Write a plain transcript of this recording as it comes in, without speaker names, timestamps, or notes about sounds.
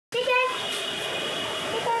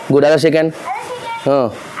Good. Other second.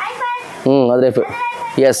 Other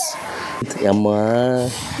yes. Yamma.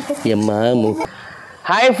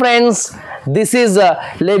 Hi friends. This is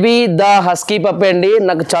Levi the Husky puppy అండి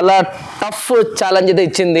నాకు చాలా tough challenge అయితే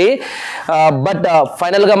ఇచ్చింది but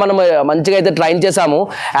ఫైనల్గా మనం మంచిగా అయితే ట్రైన్ చేసాము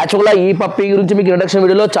యాక్చువల్గా ఈ పప్పీ గురించి మీకు ఇంట్రడక్షన్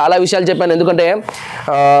వీడియోలో చాలా విషయాలు చెప్పాను ఎందుకంటే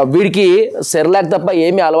వీడికి సెర్లాక్ తప్ప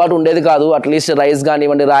ఏమీ అలవాటు ఉండేది కాదు అట్లీస్ట్ రైస్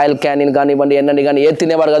కానివ్వండి రాయల్ క్యానిన్ కానివ్వండి ఎన్నండి కానీ ఏది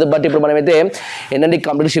తినేవాడు కాదు బట్ ఇప్పుడు మనమైతే ఎన్నండి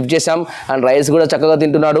కంప్లీట్ షిఫ్ట్ చేసాం అండ్ రైస్ కూడా చక్కగా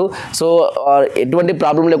తింటున్నాడు సో ఎటువంటి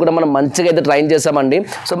ప్రాబ్లం లేకుండా మనం మంచిగా అయితే ట్రైన్ చేసామండి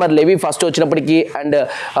సో మరి లెవి ఫస్ట్ వచ్చినప్పటికీ అండ్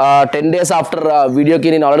 10 days ఆఫ్టర్ వీడియోకి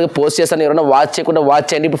నేను ఆల్రెడీ పోస్ట్ చేశాను ఎవరైనా వాచ్ చేయకుండా వాచ్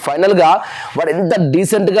చేయండి ఇప్పుడు ఫైనల్గా వాడు ఎంత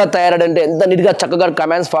డీసెంట్గా తయారాడంటే ఎంత నీట్గా చక్కగా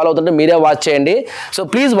కమాండ్స్ ఫాలో అవుతుంటే మీరే వాచ్ చేయండి సో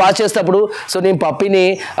ప్లీజ్ వాచ్ చేసేటప్పుడు సో నేను పప్పీని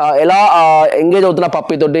ఎలా ఎంగేజ్ అవుతున్నా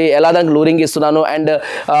పప్పీతోటి ఎలా దానికి లూరింగ్ ఇస్తున్నాను అండ్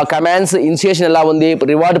కమాండ్స్ ఇనిషియేషన్ ఎలా ఉంది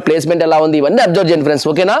రివార్డ్ ప్లేస్మెంట్ ఎలా ఉంది ఇవన్నీ అబ్జర్వ్ చేయండి ఫ్రెండ్స్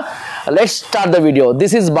ఓకేనా let's start the video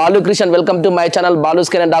this is Balu Krishan welcome to my channel Balu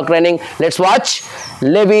స్కెన్ and dog training let's watch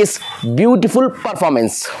levies beautiful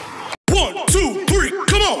performance 1 2 3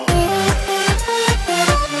 come on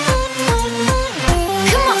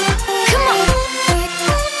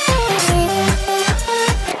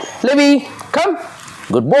Levi, come.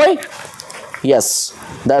 Good boy. Yes,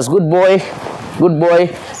 that's good boy. Good boy.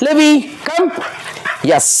 Levi, come.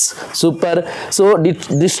 Yes, super. So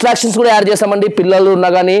distractions కూడా add చేస్తామండి పిల్లలు ఉన్నా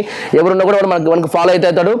కానీ ఎవరున్నా కూడా మనకు follow అయితే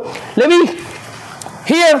అవుతాడు Levi,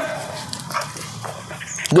 here.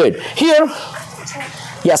 Good. Here.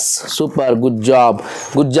 Yes, super. Good job.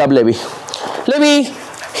 Good job, Levi. Levi,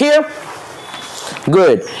 here.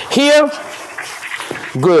 Good. Here.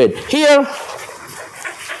 Good. Here.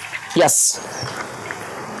 Yes,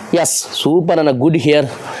 yes, super and a good here.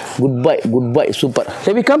 Goodbye, super.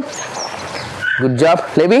 Levi, come. Good job,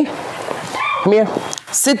 Levi. Come here.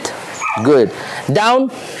 Sit. Good. Down.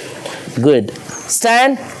 Good.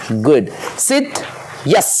 Stand. Good. Sit.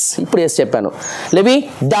 Yes. ఇప్పుడు yes చెప్పాను. Levi,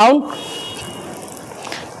 down.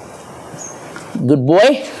 Good boy.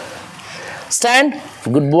 Stand.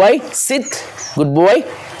 Good boy. Sit. Good boy.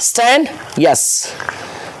 Stand. Yes.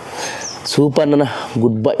 Super అన్న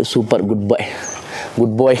good boy super good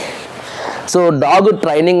bye so dog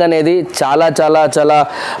training అనేది చాలా చాలా చాలా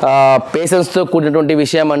పేషెన్స్తో కూడినటువంటి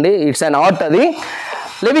విషయం అండి ఇట్స్ అన్ ఆర్ట్ అది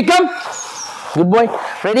levy come good bye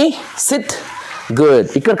ready SIT good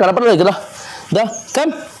ఇక్కడ కనపడలేదు కదా దా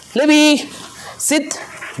come levy SIT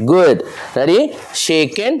good ready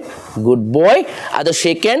Sheikh and good bye other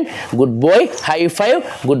Sheikh and good bye high five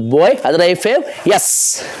good bye other high five yes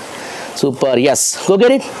super yes go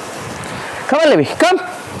get it Come on, Levi. Come.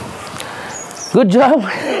 Good job.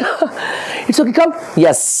 It's okay. Come.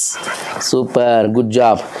 Yes. Super. Good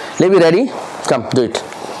job. Levi, ready? Come. Do it.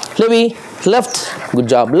 Levi, left. Good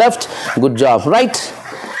job. Left. Good job. Right.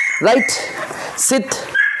 Right. Sit.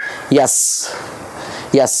 Yes.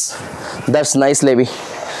 Yes. That's nice, Levi.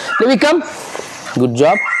 Levi, come. Good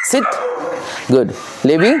job. Sit. Good.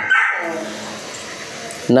 Levi.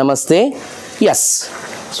 Namaste. Yes.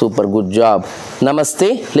 Super. Good job. Namaste.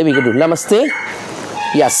 Levi, good. Namaste.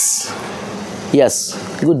 Yes. Yes.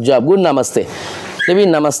 Good job. Good namaste. Levi,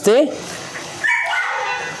 namaste.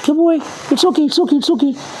 Good boy. It's okay. It's okay. It's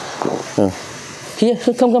okay. Here.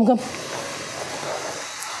 Come.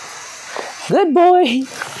 Good boy.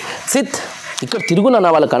 Sit. ఇక్కడ తిరుగు నా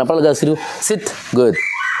వాళ్ళ కనపడాలి కదా తిరుగు SIT good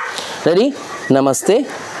ready నమస్తే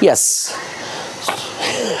yes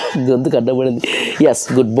గొంతుకు అడ్డపడింది yes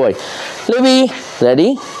good bye levy ready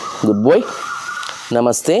good bye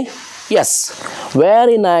Namaste. Yes.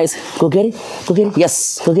 Very nice. Go get it. Yes.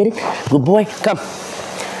 Go get it. Good boy. Come.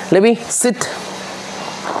 Levi, sit.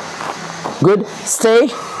 Good. Stay.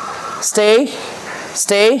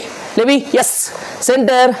 Levi, yes.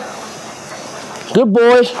 Center. Good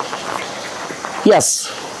boy. Yes.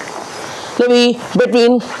 Levi,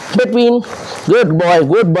 between. Good boy.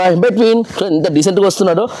 Between. ఇంత డీసెంట్గా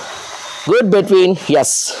వస్తున్నాడు good between.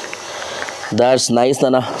 Yes. That's nice,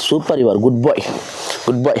 Nana. Super, you are good boy.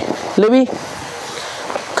 Levi,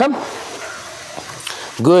 come.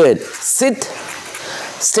 Good. Sit.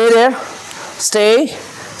 Stay there.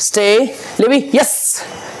 Stay. Levi, yes.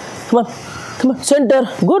 Come on. Center.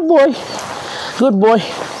 Good boy.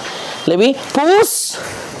 Levi, push.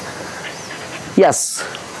 Yes.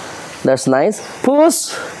 That's nice. Push.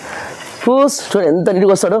 చూడండి ఎంత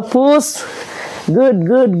నీట్గా వస్తాడో push. Good.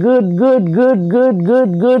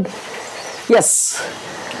 Yes.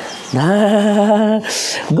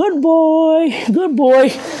 Good boy.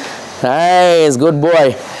 Nice. Good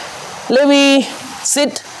boy. Levi,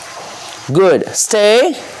 sit. Good.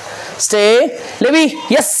 Stay. Levi,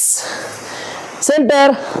 yes.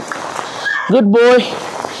 Center. Good boy.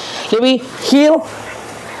 Levi, heel.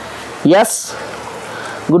 Yes.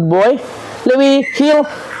 Good boy. Levi, heel.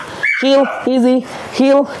 Heel. Easy.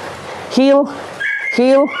 Heel. Heel.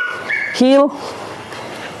 Heel. Heel.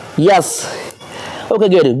 Yes. Okay,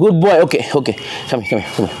 good. Good boy. Okay. Okay. Come here. Come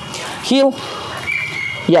here. Come here. Heel.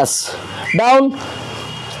 Yes. Down.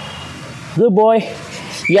 Good boy.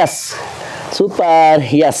 Yes. Super.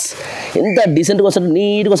 Yes. In the decent was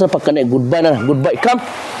need was a pakkane. Good boy. Good boy. Come.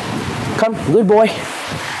 Come. Good boy.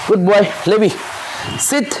 Good boy. Levi.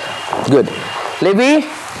 Sit. Good. Levi.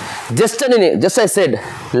 Just I said.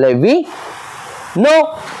 Levi.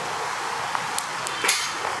 No.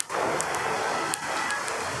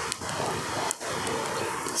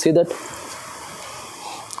 See that?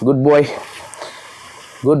 Good boy.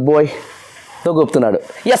 Good boy. No go up to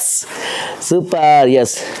Yes. Super.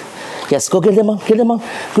 Yes. Yes. Go get them all. Get them all.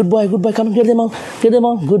 Good boy. Good boy. Come and get them all. Get them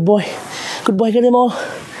all. Good boy. Good boy. Get them all.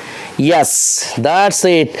 Yes. That's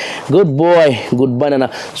it. Good boy. Good boy, Nana.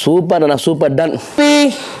 Super, Nana. Super. Done.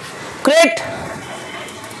 P. Great.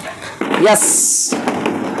 Yes.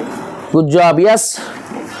 Good job. Yes.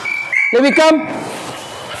 Levi, come.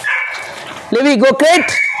 Levi, go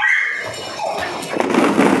crate.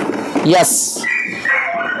 Yes.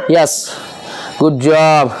 Yes. Good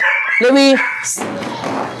job. Levi.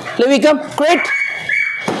 Levi, come. Crate.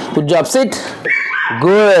 Good job. Sit.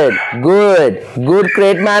 Good. Good. Good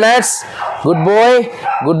crate manners. Good boy.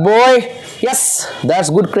 Good boy. Yes. That's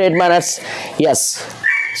good crate manners. Yes.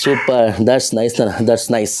 Super. That's nice. That's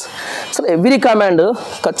nice. So every command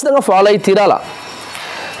ఖచ్చితంగా follow అయి తీరాలా.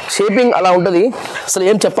 Shaping అలా ఉంటుంది. అసలు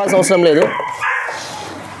ఏం చెప్పాల్సిన అవసరం లేదు.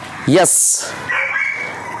 Yes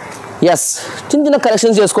yes చిన్న చిన్న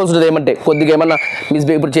కరెక్షన్స్ చేసుకోవాల్సి ఉంటుంది. ఏమంటే కొద్దిగా ఏమన్నా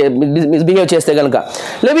మిస్బిహేవ్ చేస్తే కనుక.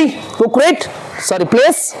 లేవి గో క్రేట్. Sorry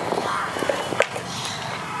place.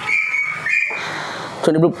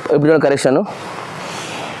 చూడండి ఇప్పుడు కరెక్షన్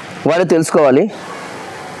వాడే తెలుసుకోవాలి.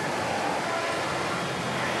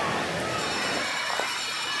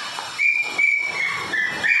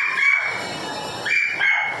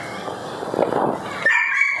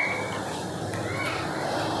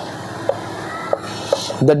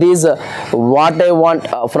 That is what I want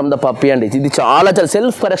from the puppy and ఇది చాలా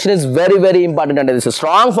self correction is very very important and this is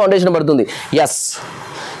strong foundation పడుతుంది. Yes.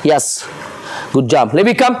 Yes. Good job.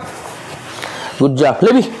 Levi, come. Good job.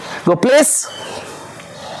 Levi, go place.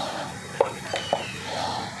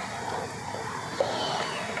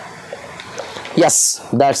 Yes.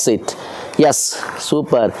 That's it. Yes.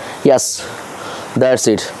 Super. Yes. That's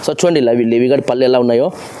it. So చూడండి Levi గారి పళ్ళు ఎలా ఉన్నాయో.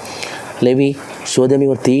 Levi, show them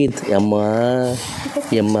your teeth.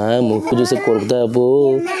 యమ్మా ముక్కు చూసి కొరుకుతావు.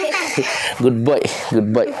 Good bye. Good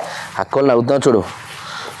bye. అక్కలు నవ్వుతున్నావు చూడు.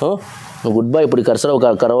 నువ్వు గుడ్ బాయ్. ఇప్పుడు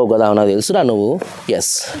కరవవు కదా నాకు తెలుసురా నువ్వు.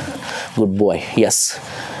 Yes. Good bye. Yes.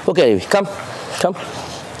 Okay come come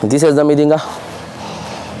తీసేద్దాం ఇది. ఇంకా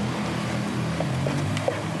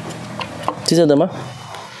తీసేద్దామా?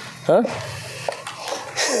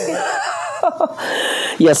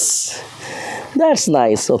 Yes. That's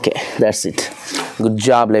nice. Okay, that's it. Good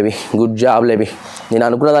job, Levi. Good job, Levi. నేను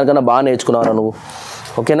అనుకున్న దానికన్నా బాగా నేర్చుకున్నావు నువ్వు.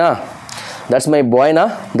 ఓకేనా? That's my boy na.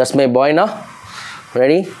 That's my boy na.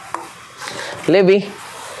 Ready? Levi.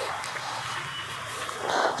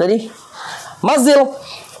 Ready? Muzzle.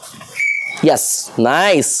 Yes.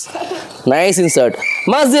 Nice. Nice insert.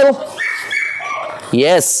 Muzzle.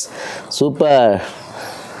 Yes. Super.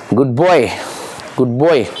 Good boy. Good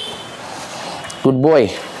boy. Good boy.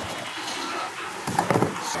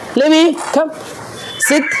 Levi, come.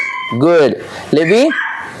 Sit. Good. Levi,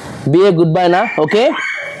 be a good boy now. Okay?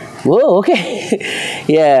 Whoa, okay.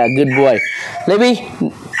 Yeah, good boy. Levi,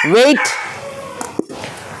 wait.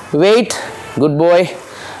 Wait. Good boy.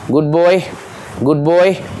 Good boy. Good boy.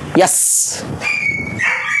 Yes.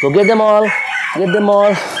 Go get them all. Get them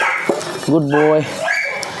all. Good boy.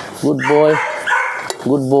 Good boy.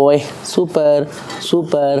 Good boy. Super.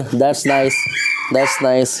 Super. That's nice. That's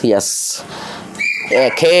nice. Yes.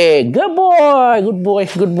 Okay, good boy, good boy,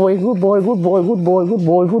 good boy, good boy, good boy, good boy, good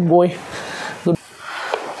boy, good boy. Good.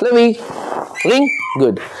 Levi, ring,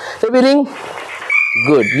 good. Levi, ring,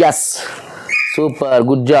 good. Yes, super,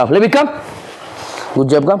 good job. Levi, come. Good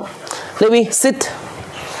job, come. Levi, sit.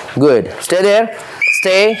 Good. Stay there.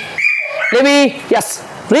 Stay. Levi, yes.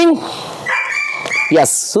 Ring.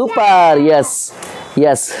 Yes, super. Yes,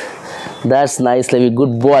 yes. That's nice, Levi.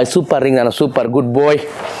 Good boy. Super ring, Nana. Super. Good boy.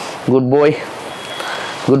 Good boy.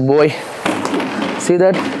 Good boy. See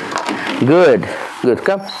that? Good. Good.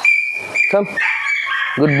 Come. Come.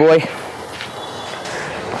 Good boy.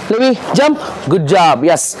 Levi, jump. Good job.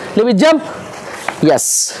 Yes. Levi, jump. Yes.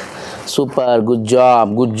 Super. Good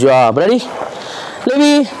job. Good job. Ready?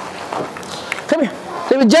 Levi. Come here.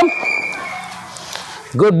 Levi, jump.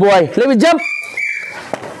 Good boy. Let me jump.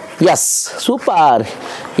 Yes. Super.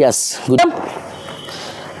 Yes. Good. Jump.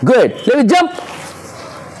 Good. Let me jump.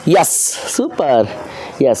 Yes. Super.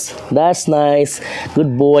 Yes. That's nice.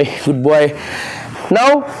 Good boy. Good boy.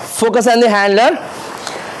 Now focus on the handler.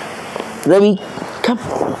 Ravi, come.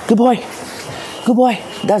 Good boy. Good boy.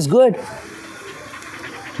 That's good.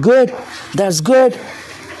 Good. That's good.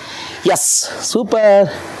 Yes.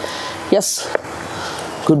 Super. Yes.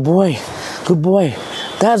 Good boy. Good boy.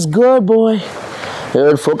 That's good, boy.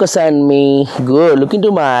 Good. Focus on me. Good. Look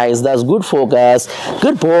into my eyes. That's good focus.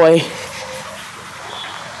 Good boy.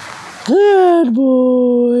 Good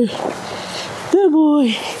boy. Good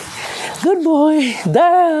boy. Good boy.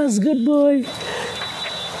 That's good boy.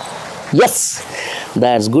 Yes.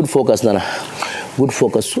 That's good focus, Nana. Good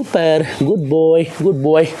focus. Super. Good boy. Good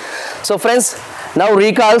boy. So, friends, now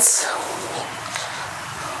recalls.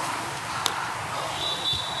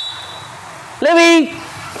 Levi.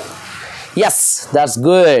 Yes, that's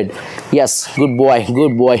good. Yes, good boy.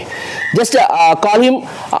 Good boy. Just call him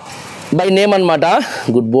by name and mata.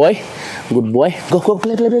 Good boy. Good boy. Go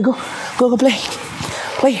play. Go play.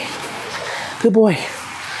 Play. Good boy.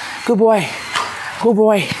 Good boy. Good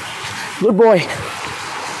boy. Good boy.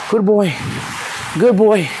 Good boy. Good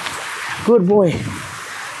boy. Good boy.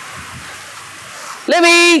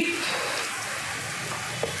 Levi.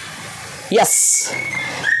 Yes.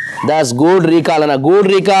 That's good recall and a good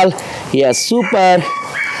recall. Yes, super.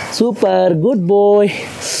 Super. Good boy.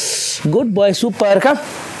 Good boy. Super. Come.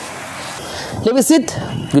 Let me sit.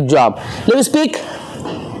 Good job. Let me speak.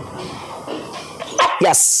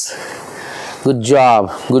 Yes. Good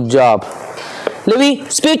job. Good job. Let me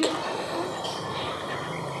speak.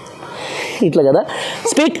 Itla kada.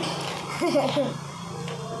 Speak.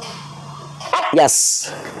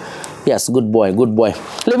 Yes. Yes. Good boy. Good boy.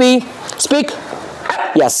 Let me speak.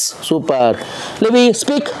 Yes. Super. Let me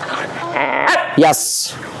speak.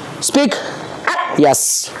 Yes. Speak.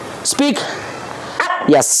 Yes. Speak.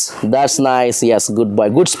 Yes. That's nice. Yes. Good boy.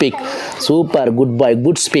 Good speak. Super. Good boy.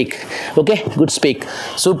 Good speak. Okay. Good speak.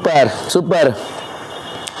 Super. Super.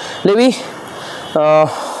 Levi.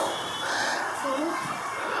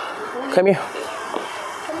 Come here.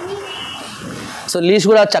 So leash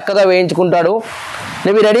kuda chakkaga వేయించుకుంటాడు.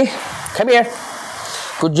 Levi ready? Come here.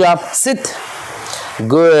 Good job. Sit.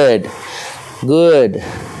 Good. Good.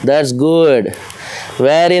 That's good.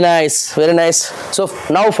 Very nice. Very nice. So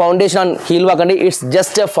now foundation on heel walk andi. It's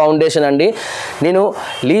just a foundation andi. నేను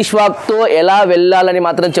లీష్ వాక్తో ఎలా వెళ్ళాలని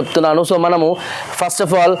మాత్రం చెప్తున్నాను. So మనము first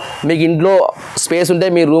of all మీకు ఇంట్లో space ఉంటే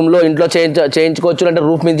మీ రూమ్లో ఇంట్లో చేయించుకోవచ్చు, అంటే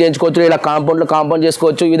రూఫ్ మీద చేయించుకోవచ్చు, ఇలా కాంపౌండ్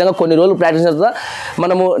చేసుకోవచ్చు. ఈ విధంగా కొన్ని రోజులు ప్రాక్టీస్ చేస్తా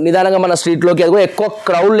మనము నిదానంగా మన స్ట్రీట్లోకి అది కూడా ఎక్కువ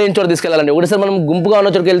క్రౌడ్ లేని చోట తీసుకెళ్ళాలండి. ఒకటిసారి మనం గుంపుగా ఉన్న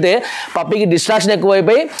చోటుకి వెళ్తే పప్పికి డిస్ట్రాక్షన్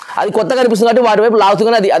ఎక్కువైపోయి అది కొత్తగా అనిపిస్తుంది కాబట్టి వాటి వైపు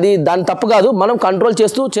లాగుతుంది. అది దాని తప్పు కాదు, మనం కంట్రోల్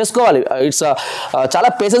చేసుకోవాలి. ఇట్స్ చాలా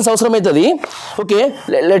పేషెన్స్ అవసరం అవుతుంది. Okay,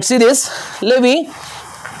 let's see this. Levi,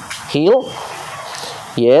 heel.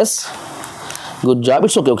 Yes, good job.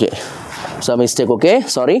 It's okay. Some mistake. Okay,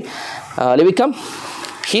 sorry. Levi, come.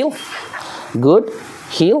 Heel. Good.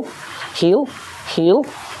 Heel.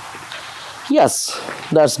 Yes,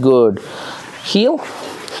 that's good. Heel.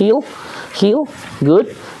 Good.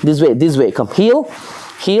 This way. Come. Heel.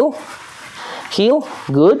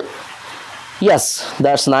 Good. Yes,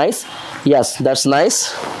 that's nice. Yes, that's nice.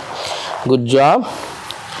 Good job.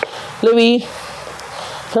 Levi,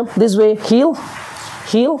 come this way. Heel.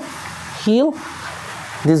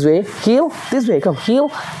 This way. Heel. This way. Come. Heel.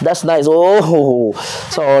 That's nice. Oh,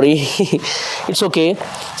 sorry. It's okay.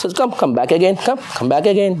 So come back again. Come back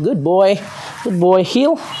again. Good boy.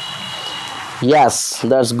 Heel. Yes,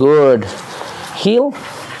 that's good. Heel.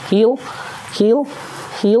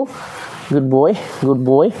 Good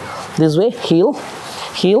boy. This way. Heel.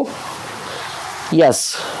 Yes.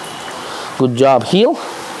 Good job. Heel.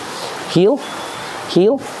 Good.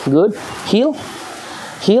 Heel.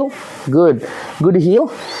 Good. Heel.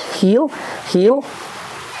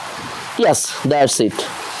 Yes, that's it.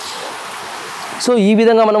 So ఈ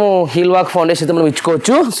విధంగా మనము heal walk foundation అయితే మనం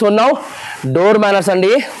ఇచ్చుకోవచ్చు. So now door manners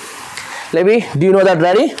అండి. Levi, do you know that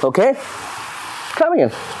ready? Okay, come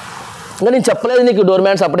here. ఇంకా నేను చెప్పలేదు నీకు డోర్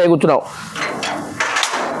మేనర్స్, అప్పుడే కూర్చున్నావు.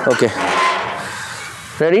 Okay,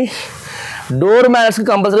 ready. డోర్ మేనర్స్కి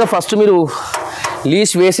కంపల్సరీగా ఫస్ట్ మీరు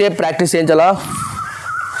లీష్ వేసే ప్రాక్టీస్ చేయించాలా,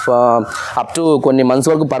 అప్ టు కొన్ని మంత్స్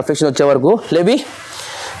వరకు పర్ఫెక్షన్ వచ్చే వరకు. Levi,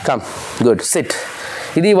 come. గుడ్. సిట్.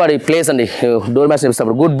 ఇది వాడి ప్లేస్ అండి door match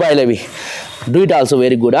నేర్పిస్తాడు. Good bye Levi. Do it also.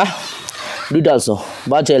 Very good. Do it also.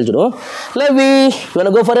 బాగా చేయాలి చూడు. Levi, you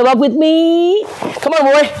wanna go for a walk with me? Come on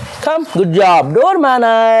boy, come. Good job. Door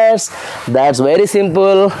manners. That's very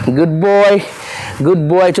simple. Good boy. Good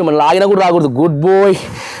bye. మనం లాగినా కూడా రాకూడదు. Good bye,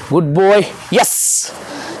 good bye. Yes,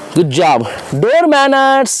 good job. Door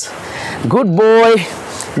manners. Good bye,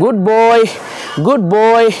 good bye, good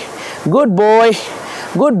bye, good bye,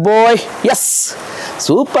 good bye. Yes,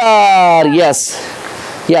 super. Yes,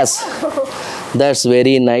 yes, that's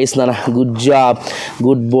very nice నాన్న. Good job,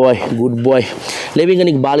 good bye, good bye. లేవి ఇంకా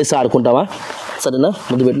నీకు బాలిసి ఆడుకుంటావా? సరేనా?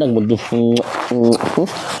 ముద్దు పెట్టి నాకు ముద్దు.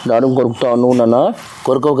 Daddy కొరుకుతావు నువ్వు నాన్న?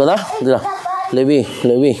 కొరకవు కదా? లేవి,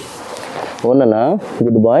 లేవి. ఓనా?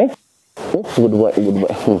 Good bye, good bye, good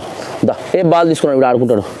bye. దా, ఏ బాల్ తీసుకున్నాడు ఇప్పుడు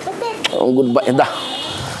ఆడుకుంటాడు. Good bye. దా,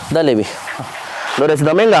 దా లేవి.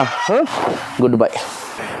 డోరేసిద్దామా ఇంకా? Good bye.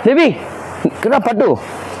 లేవి ఇక్కడ పట్టు.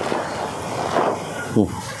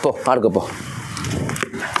 పో ఆడుకోపో.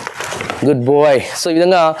 Good bye. సో ఈ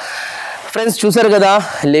విధంగా ఫ్రెండ్స్ చూసారు కదా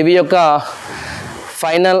లేవి యొక్క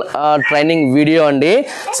ఫైనల్ ట్రైనింగ్ వీడియో అండి.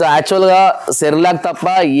 సో యాక్చువల్గా సెర్లాక్ తప్ప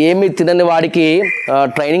ఏమీ తినని వాడికి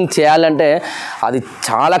ట్రైనింగ్ చేయాలంటే అది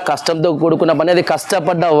చాలా కష్టంతో కూడుకున్న పని. అది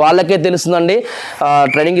కష్టపడ్డ వాళ్ళకే తెలుస్తుందండి.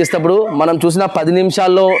 ట్రైనింగ్ ఇస్తేప్పుడు మనం చూసిన 10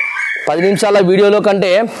 నిమిషాల వీడియోలో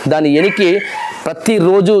కంటే దాని వెనక్కి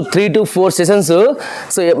ప్రతిరోజు 3 to 4 సెషన్స్.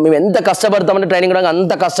 సో మేము ఎంత కష్టపడతామంటే ట్రైనింగ్ కూడా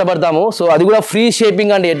అంత కష్టపడతాము. సో అది కూడా ఫ్రీ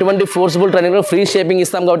షేపింగ్ అండి. ఎటువంటి ఫోర్స్ఫుల్ ట్రైనింగ్ కూడా ఫ్రీ షేపింగ్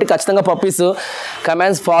ఇస్తాం కాబట్టి ఖచ్చితంగా పప్పీస్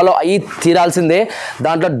కమాండ్స్ ఫాలో అయ్యి తీరాల్సిందే,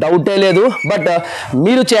 దాంట్లో డౌటే లేదు. బట్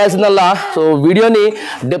మీరు చేయాల్సిందల్లా సో వీడియోని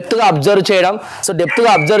డెప్త్గా అబ్జర్వ్ చేయడం. సో డెప్త్గా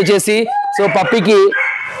అబ్జర్వ్ చేసి సో పప్పీకి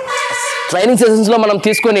ట్రైనింగ్ సెషన్స్లో మనం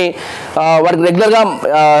తీసుకొని వారికి రెగ్యులర్గా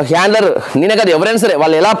హ్యాండ్లర్ నేనే కాదు ఎవరైనా సరే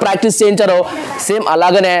వాళ్ళు ఎలా ప్రాక్టీస్ చేయించారో సేమ్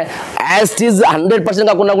అలాగనే యాజ్ ఇట్ ఈజ్ 100%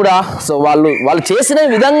 కాకుండా కూడా సో వాళ్ళు చేసిన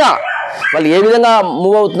విధంగా వాళ్ళు ఏ విధంగా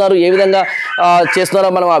మూవ్ అవుతున్నారు, ఏ విధంగా చేస్తున్నారో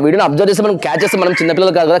మనం ఆ వీడియోని అబ్జర్వ్ చేస్తే మనం క్యాచ్ చేస్తాం. మనం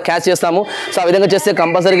చిన్నపిల్లలు కాదు కదా, క్యాచ్ చేస్తాము. సో ఆ విధంగా చేస్తే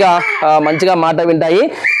కంపల్సరీగా మంచిగా మాట వింటాయి.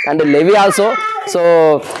 And levy also so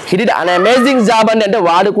he did an amazing job అండి. అంటే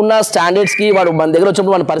వాడుకున్న స్టాండర్డ్స్కి వాడు మన దగ్గర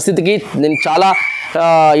వచ్చినప్పుడు మన పరిస్థితికి నేను చాలా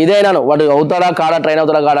ఇదైనాను, వాడు అవుతాడా కాడా, ట్రైన్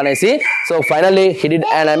అవుతాడా కాడా అనేసి. So finally he did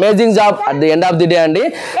an amazing job at the end of the day అండి.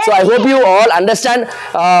 So I hope you all understand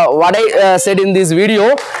what I said in this video.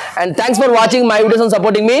 And thanks for watching my videos and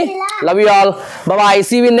supporting me. Love you all. Bye.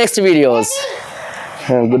 See you in next videos.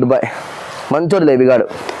 Good bye. మంచోడు లేవిగాడు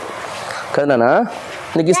కదనా?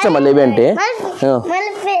 నీకు ఇష్టమా లేవి అంటే?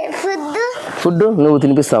 Food నువ్వు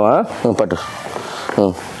తినిపిస్తావా? పట్టు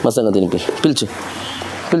మసంగా తినిపి. పిలుచు,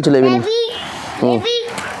 పిలుచు లేవిని.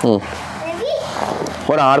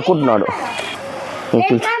 వాడు ఆడుకుంటున్నాడు.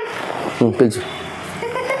 పిలుచు.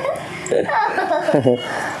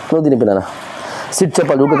 నువ్వు తినిపినా? SIT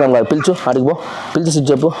చెప్పాలి ఊరికం కాదు. పిలుచు, అడిగిపో. పిలిచి సిట్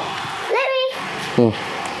చెప్పు.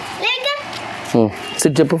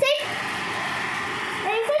 సిట్ చెప్పు.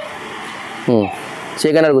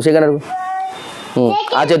 షేకన్ అడుగు, షేకన్ అడుగు.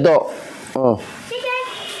 ఆ చేత్తో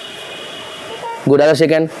గుడ్. అదే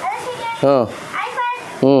షేకన్.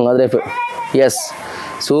 అదే yes,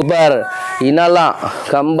 super. ఇనాలా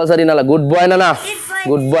compulsory ఇనాలా. Good bye నానా,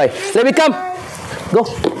 good bye. Let come go.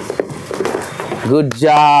 Good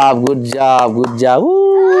job, good job, good job.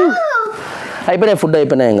 అయిపోయినాయి, ఫుడ్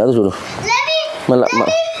అయిపోయినాయి కాదు చూడు మళ్ళా.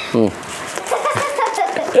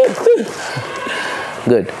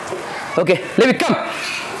 Good. Okay levy come,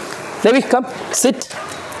 levy come. SIT,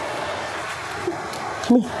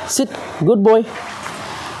 SIT. Good bye,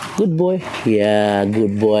 good boy. Yeah,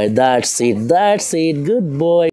 good boy. That's it, good boy.